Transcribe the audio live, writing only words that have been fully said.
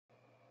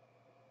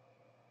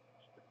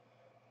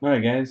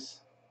Alright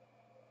guys,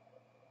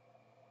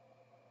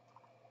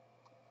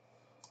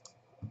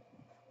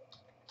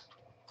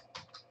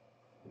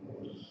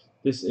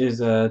 this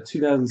is a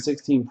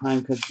 2016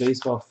 Prime Cuts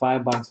Baseball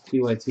 5-box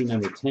PYT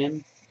number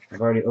 10.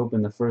 I've already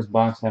opened the first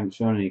box, haven't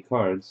shown any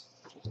cards,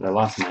 but I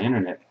lost my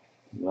internet.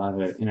 I had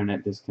an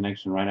internet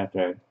disconnection right after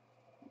I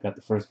got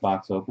the first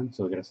box open,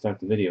 so we're going to start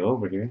the video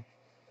over here.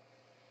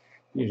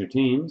 Here's your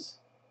teams.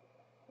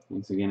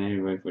 Thanks again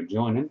everybody for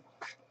joining.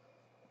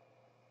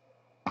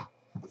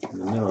 In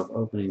the middle of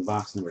opening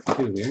box number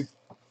 2 here.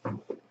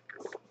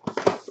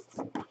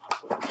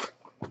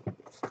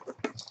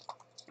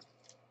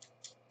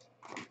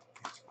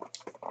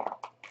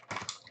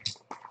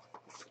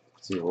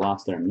 See, we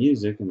lost our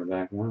music in the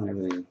background.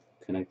 Everything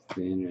connected to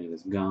the internet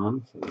is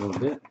gone for a little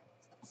bit.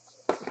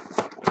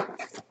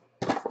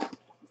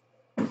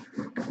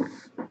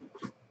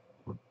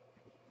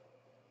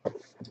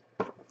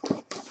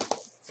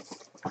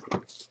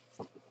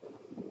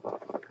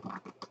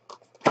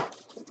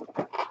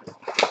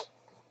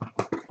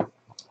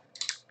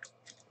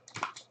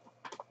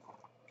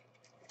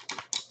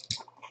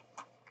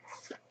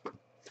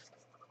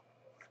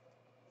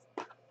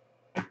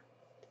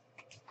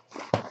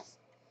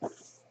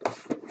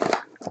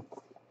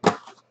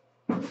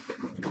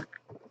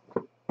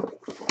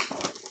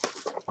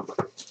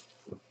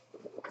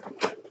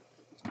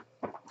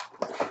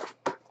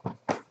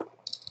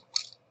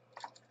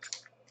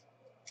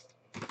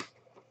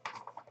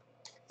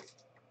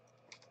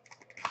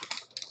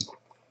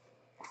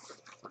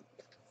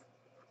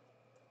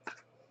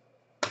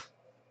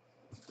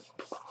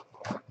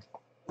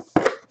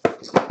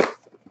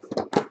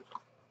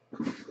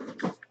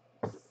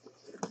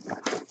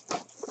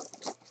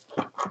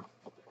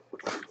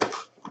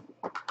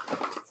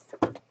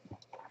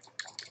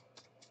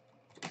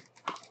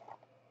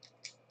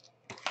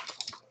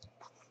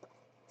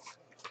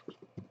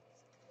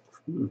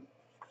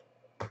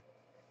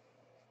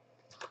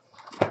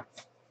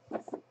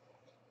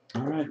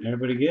 Alright,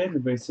 everybody good?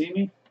 Everybody see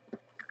me?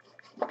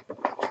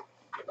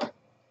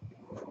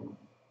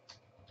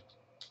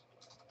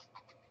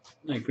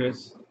 Hi,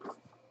 Chris.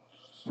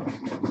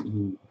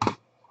 You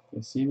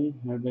see me?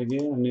 Everybody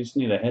good? I just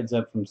need a heads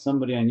up from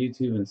somebody on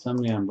YouTube and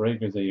somebody on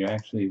Breakers that you're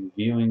actually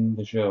viewing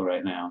the show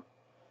right now.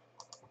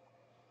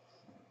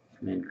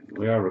 I mean,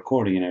 we are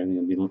recording and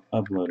everything will be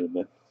uploaded,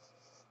 but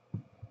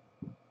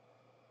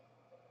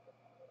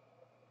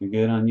you're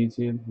good on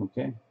YouTube?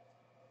 Okay.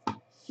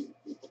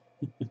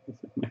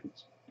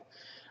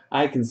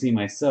 I can see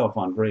myself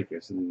on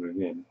Breakers, so we're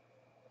good.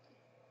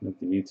 Look,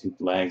 the YouTube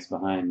lags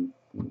behind.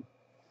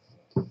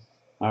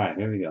 Alright,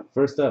 here we go.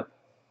 First up,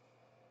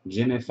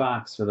 Jimmy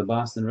Fox for the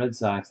Boston Red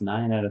Sox,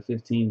 9 out of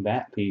 15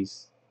 bat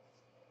piece.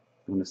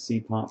 On the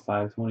C-Pomp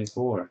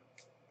 524.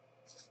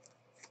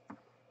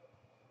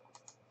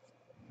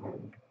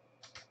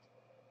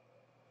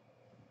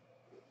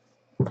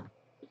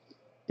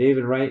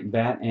 David Wright,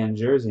 bat and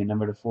jersey,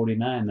 number to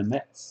 49, the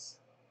Mets.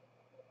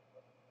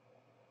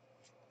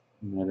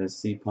 And that is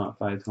C-Pomp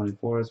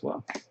 524 as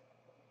well.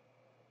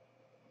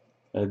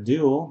 A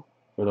duel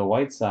for the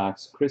White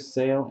Sox, Chris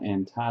Sale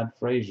and Todd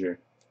Frazier,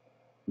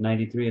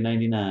 93 and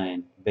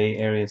 99, Bay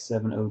Area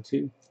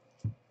 702.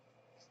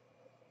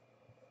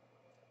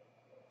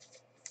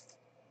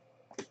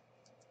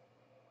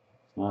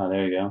 Oh,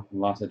 there you go.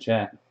 Lost a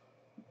chat.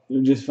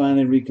 We just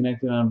finally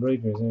reconnected on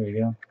Breakers. There we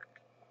go.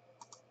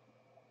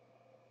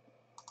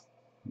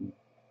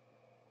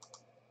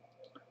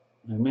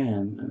 Oh,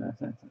 man,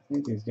 I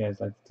think these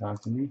guys like to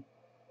talk to me.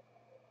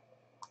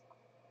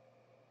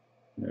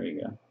 There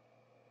we go.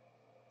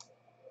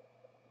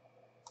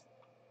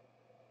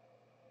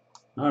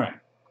 Alright.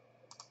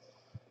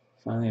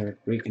 Finally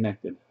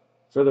reconnected.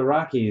 For the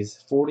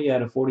Rockies, 40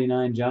 out of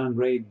 49, John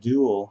Gray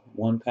duel,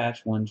 1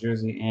 patch, 1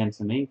 jersey, and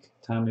some ink,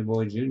 Tommy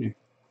Boy Jr.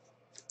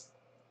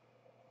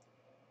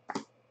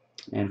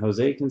 And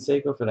Jose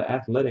Canseco for the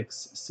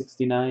Athletics,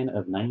 69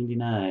 of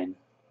 99,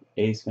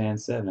 Ace Fan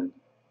 7.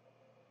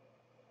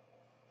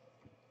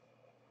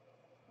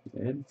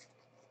 Good.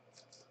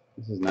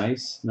 This is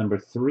nice. Number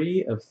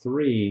 3 of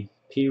 3,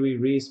 Pee Wee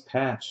Reese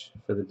patch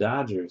for the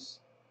Dodgers.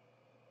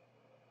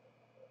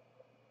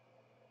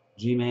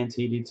 G-Man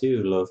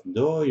TD2, Los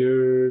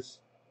Doyers.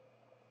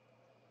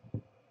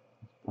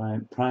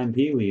 Prime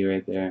Pee Wee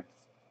right there.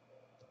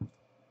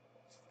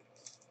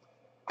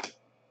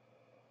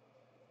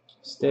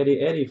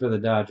 Steady Eddie for the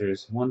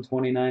Dodgers,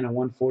 129 and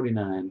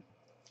 149,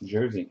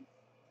 jersey.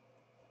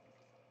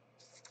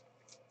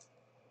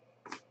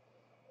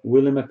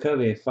 Willie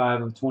McCovey,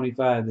 5 of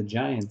 25, the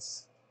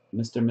Giants.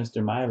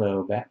 Mr.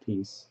 Milo, bat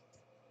piece.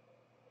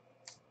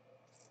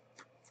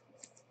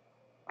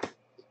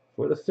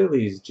 For the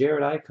Phillies,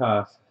 Jared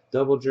Eichhoff,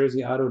 double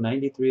jersey auto,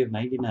 93 of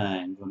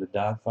 99, going to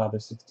Dogfather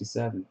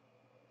 67.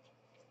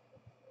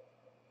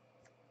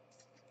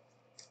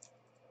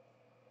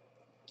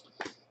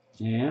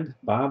 And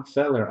Bob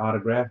Feller,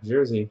 autographed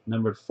jersey,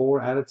 numbered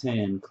 4 out of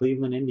 10,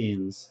 Cleveland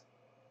Indians.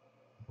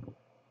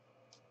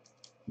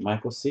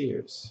 Michael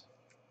Sears.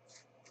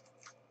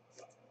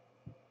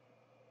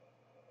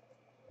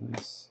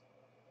 Nice.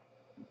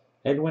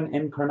 Edwin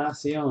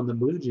Encarnacion, the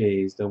Blue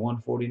Jays, to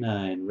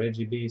 149.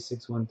 Reggie B,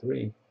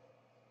 613.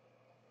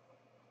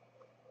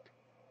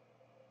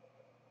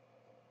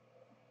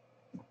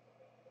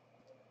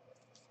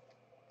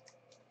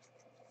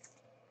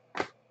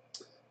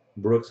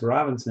 Brooks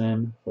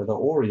Robinson for the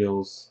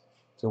Orioles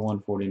to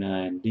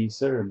 149. D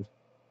Serb.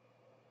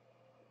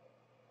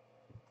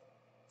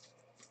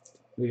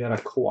 We got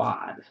a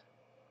quad.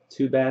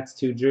 2 bats,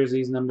 2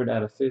 jerseys, numbered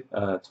out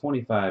of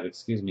 25.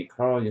 Excuse me,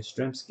 Carl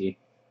Yastrzemski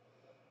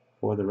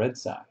for the Red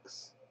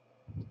Sox.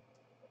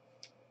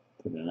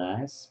 Pretty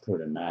nice,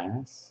 pretty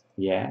nice.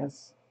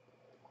 Yes.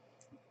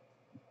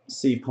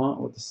 C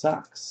Punt with the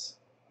Sox.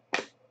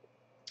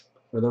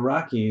 For the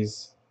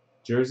Rockies,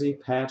 jersey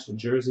patch,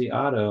 jersey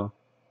auto.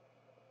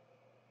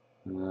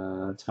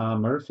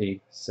 Tom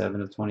Murphy,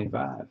 7 of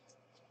 25.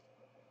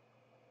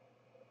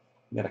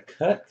 We got a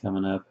cut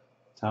coming up.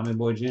 Tommy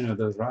Boy Jr. of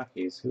those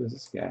Rockies. Who is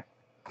this guy?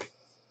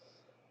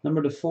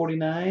 Number to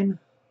 49,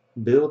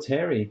 Bill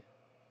Terry,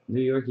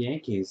 New York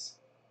Yankees.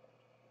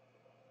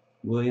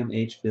 William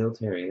H. Bill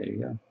Terry. There you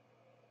go.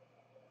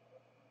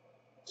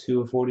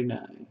 2 of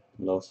 49.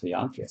 Los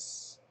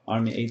Yankees.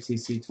 Army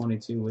ATC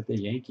 22 with the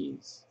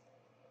Yankees.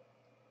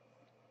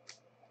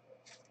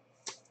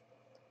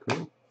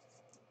 Cool.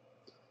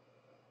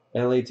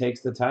 LA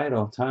takes the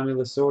title. Tommy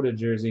Lasorda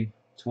jersey,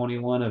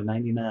 21 of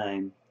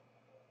 99.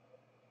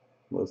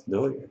 Los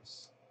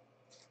Dodgers.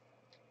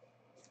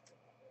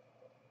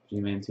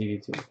 G-Man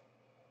TD2.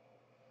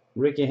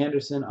 Ricky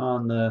Henderson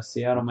on the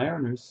Seattle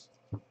Mariners.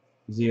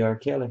 Z.R.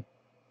 Kelly,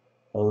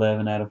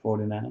 11 out of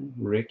 49.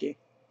 Ricky.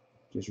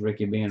 Just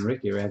Ricky being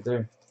Ricky right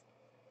there.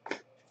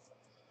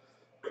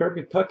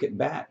 Kirby Puckett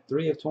bat,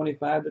 3 of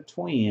 25 to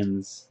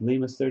Twins.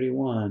 Limas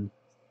 31.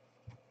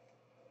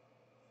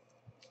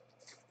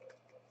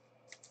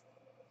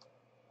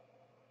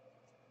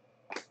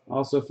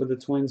 Also for the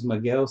Twins,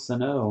 Miguel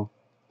Sano,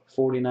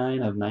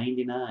 49 of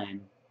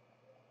 99.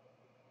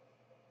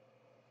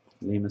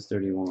 Limas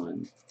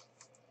 31.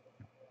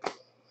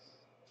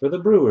 For the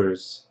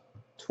Brewers,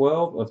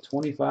 12 of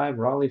 25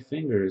 Raleigh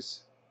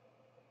Fingers.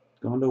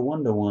 Going to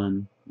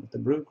 1-1 with the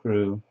Brew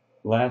Crew.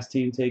 Last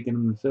team taking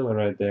in the filler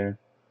right there.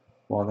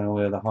 Walking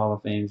away with a Hall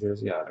of Fame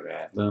jersey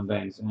autograph. Boom,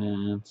 bangs.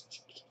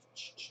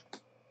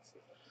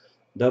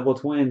 Double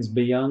Twins,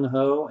 Byung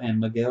Ho and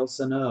Miguel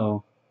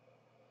Sano.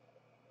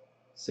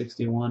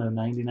 61 of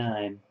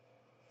 99.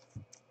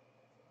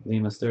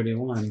 Limas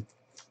 31.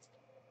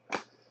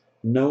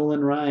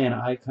 Nolan Ryan,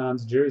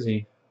 Icons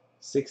jersey.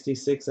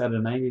 66 out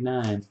of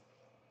 99.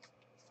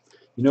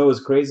 You know what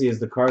was crazy is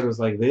the card was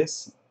like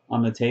this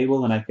on the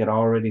table, and I could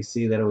already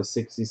see that it was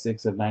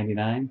 66 of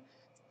 99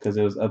 because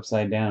it was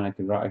upside down. I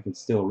could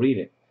still read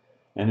it.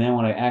 And then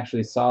when I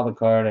actually saw the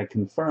card, I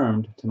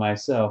confirmed to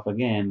myself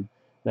again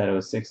that it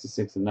was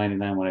 66 of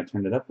 99 when I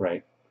turned it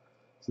upright.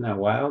 Isn't that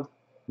wild?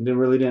 It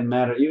really didn't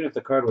matter. Even if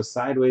the card was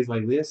sideways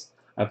like this,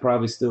 I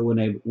probably still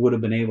would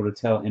have been able to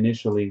tell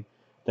initially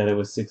that it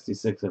was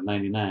 66 of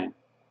 99.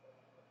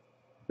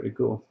 Pretty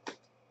cool.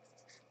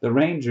 The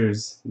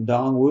Rangers,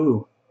 Dong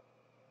Woo.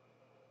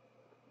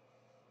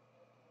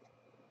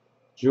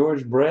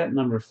 George Brett,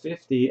 number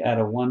 50 out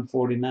of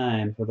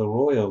 149 for the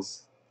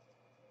Royals.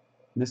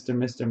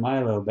 Mr.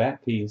 Milo,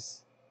 bat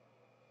piece.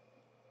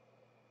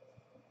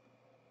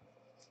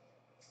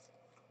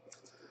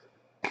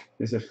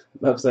 These are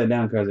upside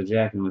down cards are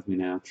jacking with me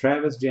now.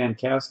 Travis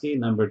Jankowski,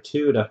 number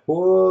 2 to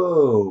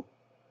whoa.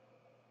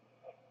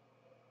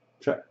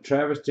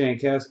 Travis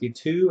Jankowski,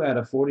 2 out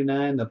of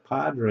 49. The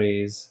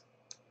Padres.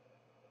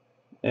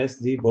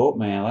 SD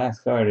Boltman. Last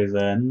card is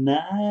a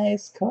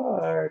nice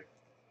card.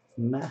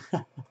 Nice,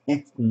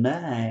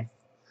 nice.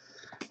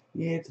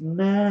 It's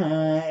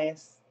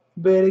nice.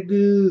 Very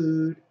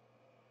good.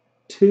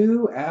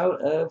 2 out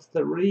of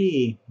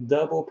 3.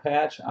 Double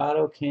patch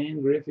auto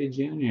Ken Griffey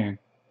Jr.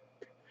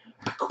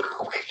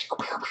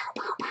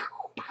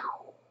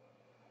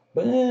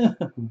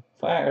 Boom!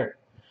 Fire.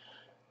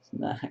 It's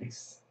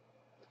nice.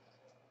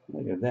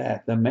 Look at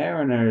that. The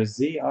Mariners,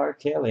 Z.R.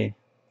 Kelly.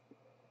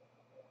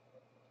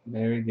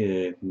 Very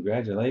good.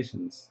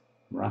 Congratulations,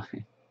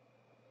 Ryan.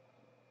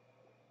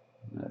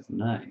 That's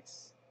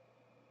nice.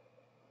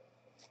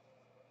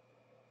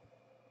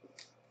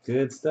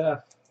 Good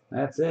stuff.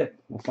 That's it.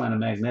 We'll find a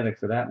magnetic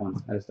for that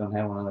one. I just don't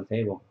have one on the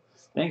table.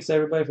 Thanks,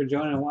 everybody, for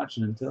joining and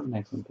watching. Until the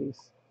next one,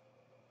 peace.